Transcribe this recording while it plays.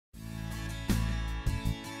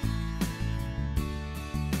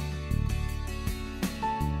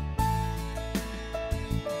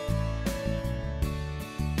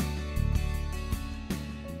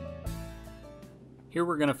Here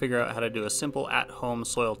we're going to figure out how to do a simple at-home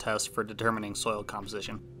soil test for determining soil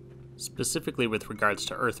composition, specifically with regards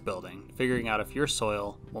to earth building, figuring out if your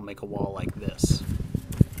soil will make a wall like this.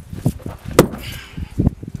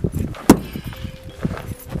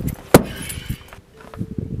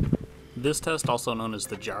 This test, also known as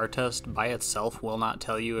the jar test, by itself will not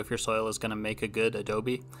tell you if your soil is going to make a good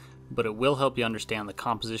adobe, but it will help you understand the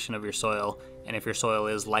composition of your soil and if your soil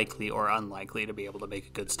is likely or unlikely to be able to make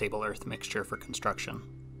a good stable earth mixture for construction.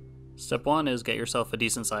 Step 1 is get yourself a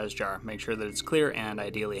decent sized jar. Make sure that it's clear and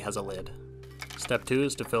ideally has a lid. Step 2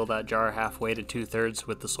 is to fill that jar halfway to 2/3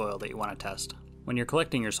 with the soil that you want to test. When you're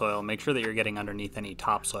collecting your soil, make sure that you're getting underneath any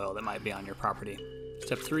topsoil that might be on your property.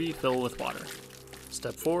 Step 3, fill with water.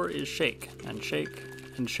 Step 4 is shake, and shake,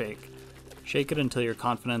 and shake. Shake it until you're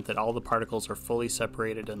confident that all the particles are fully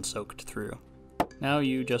separated and soaked through. Now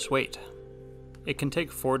you just wait. It can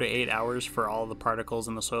take 4 to 8 hours for all the particles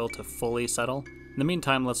in the soil to fully settle. In the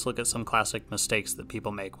meantime, let's look at some classic mistakes that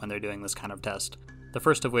people make when they're doing this kind of test. The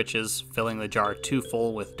first of which is filling the jar too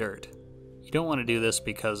full with dirt. You don't want to do this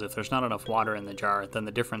because if there's not enough water in the jar, then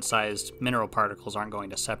the different sized mineral particles aren't going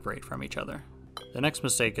to separate from each other. The next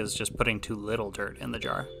mistake is just putting too little dirt in the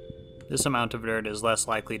jar. This amount of dirt is less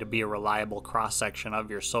likely to be a reliable cross-section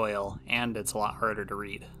of your soil, and it's a lot harder to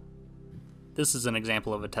read. This is an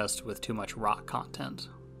example of a test with too much rock content.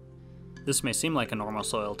 This may seem like a normal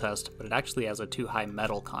soil test, but it actually has a too high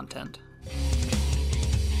metal content.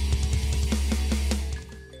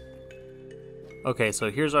 Okay,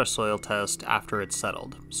 so here's our soil test after it's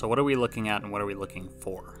settled. So what are we looking at and what are we looking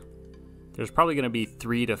for? There's probably going to be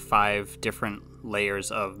 3 to 5 different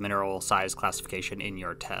layers of mineral size classification in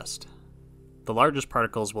your test. The largest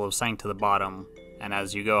particles will have sank to the bottom, and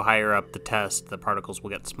as you go higher up the test, the particles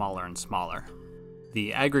will get smaller and smaller.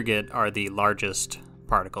 The aggregate are the largest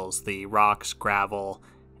particles, the rocks, gravel,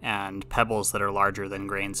 and pebbles that are larger than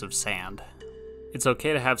grains of sand. It's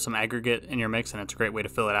okay to have some aggregate in your mix, and it's a great way to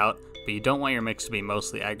fill it out, but you don't want your mix to be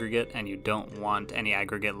mostly aggregate, and you don't want any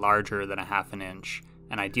aggregate larger than 1/2 inch.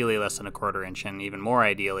 And ideally less than 1/4 inch, and even more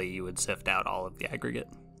ideally, you would sift out all of the aggregate.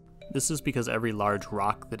 This is because every large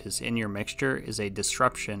rock that is in your mixture is a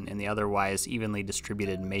disruption in the otherwise evenly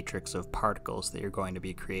distributed matrix of particles that you're going to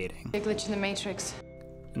be creating. Big glitch in the matrix.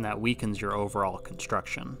 And that weakens your overall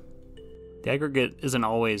construction. The aggregate isn't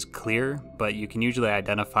always clear, but you can usually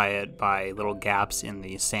identify it by little gaps in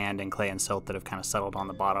the sand and clay and silt that have kind of settled on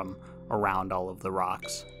the bottom around all of the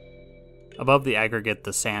rocks. Above the aggregate,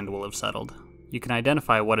 the sand will have settled. You can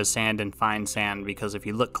identify what is sand and fine sand because if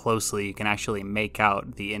you look closely, you can actually make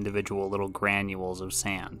out the individual little granules of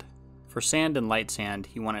sand. For sand and light sand,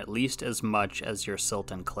 you want at least as much as your silt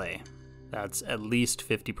and clay. That's at least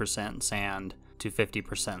 50% sand to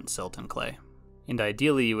 50% silt and clay. And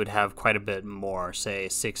ideally, you would have quite a bit more, say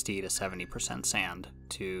 60 to 70% sand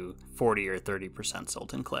to 40 or 30%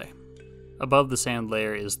 silt and clay. Above the sand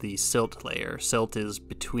layer is the silt layer. Silt is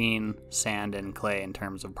between sand and clay in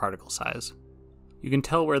terms of particle size. You can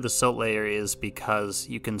tell where the silt layer is because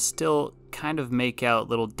you can still kind of make out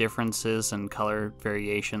little differences and color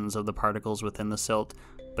variations of the particles within the silt,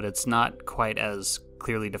 but it's not quite as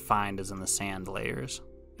clearly defined as in the sand layers.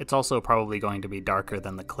 It's also probably going to be darker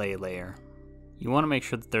than the clay layer. You want to make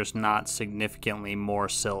sure that there's not significantly more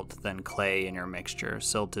silt than clay in your mixture.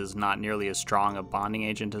 Silt is not nearly as strong a bonding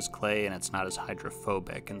agent as clay, and it's not as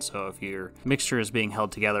hydrophobic, and so if your mixture is being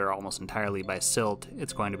held together almost entirely by silt,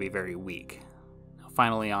 it's going to be very weak.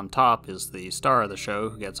 Finally, on top is the star of the show,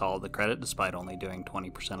 who gets all the credit despite only doing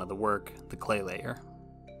 20% of the work, the clay layer.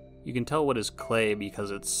 You can tell what is clay because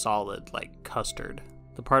it's solid, like custard.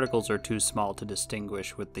 The particles are too small to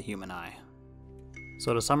distinguish with the human eye.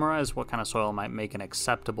 So to summarize, what kind of soil might make an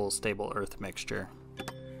acceptable stable earth mixture?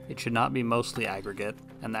 It should not be mostly aggregate,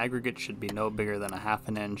 and the aggregate should be no bigger than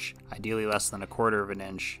 1/2 inch, ideally less than 1/4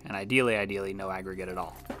 inch, and ideally no aggregate at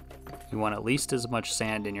all. You want at least as much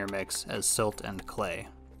sand in your mix as silt and clay,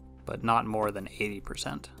 but not more than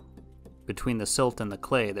 80%. Between the silt and the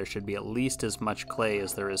clay, there should be at least as much clay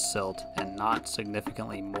as there is silt, and not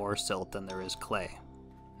significantly more silt than there is clay.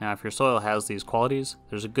 Now, if your soil has these qualities,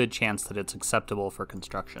 there's a good chance that it's acceptable for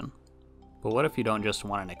construction. But what if you don't just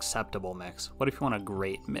want an acceptable mix? What if you want a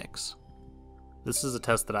great mix? This is a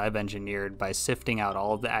test that I've engineered by sifting out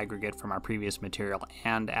all of the aggregate from our previous material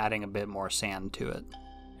and adding a bit more sand to it.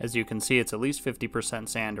 As you can see, it's at least 50%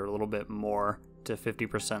 sand or a little bit more to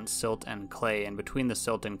 50% silt and clay, and between the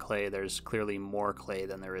silt and clay there's clearly more clay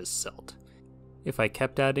than there is silt. If I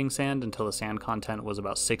kept adding sand until the sand content was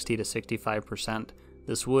about 60 to 65%,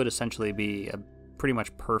 this would essentially be a pretty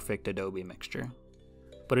much perfect adobe mixture.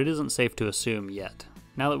 But it isn't safe to assume yet.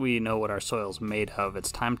 Now that we know what our soil's made of,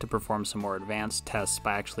 it's time to perform some more advanced tests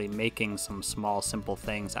by actually making some small, simple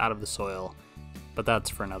things out of the soil, but that's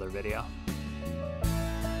for another video.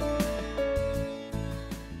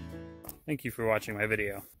 Thank you for watching my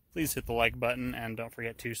video. Please hit the like button and don't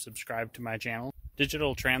forget to subscribe to my channel.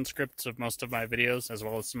 Digital transcripts of most of my videos, as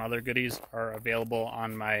well as some other goodies, are available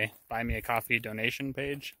on my Buy Me a Coffee donation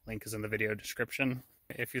page. Link is in the video description.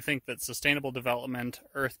 If you think that sustainable development,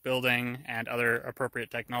 earth building, and other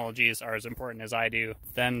appropriate technologies are as important as I do,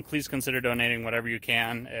 then please consider donating whatever you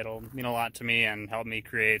can. It'll mean a lot to me and help me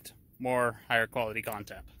create more higher quality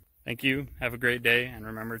content. Thank you, have a great day, and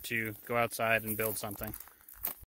remember to go outside and build something.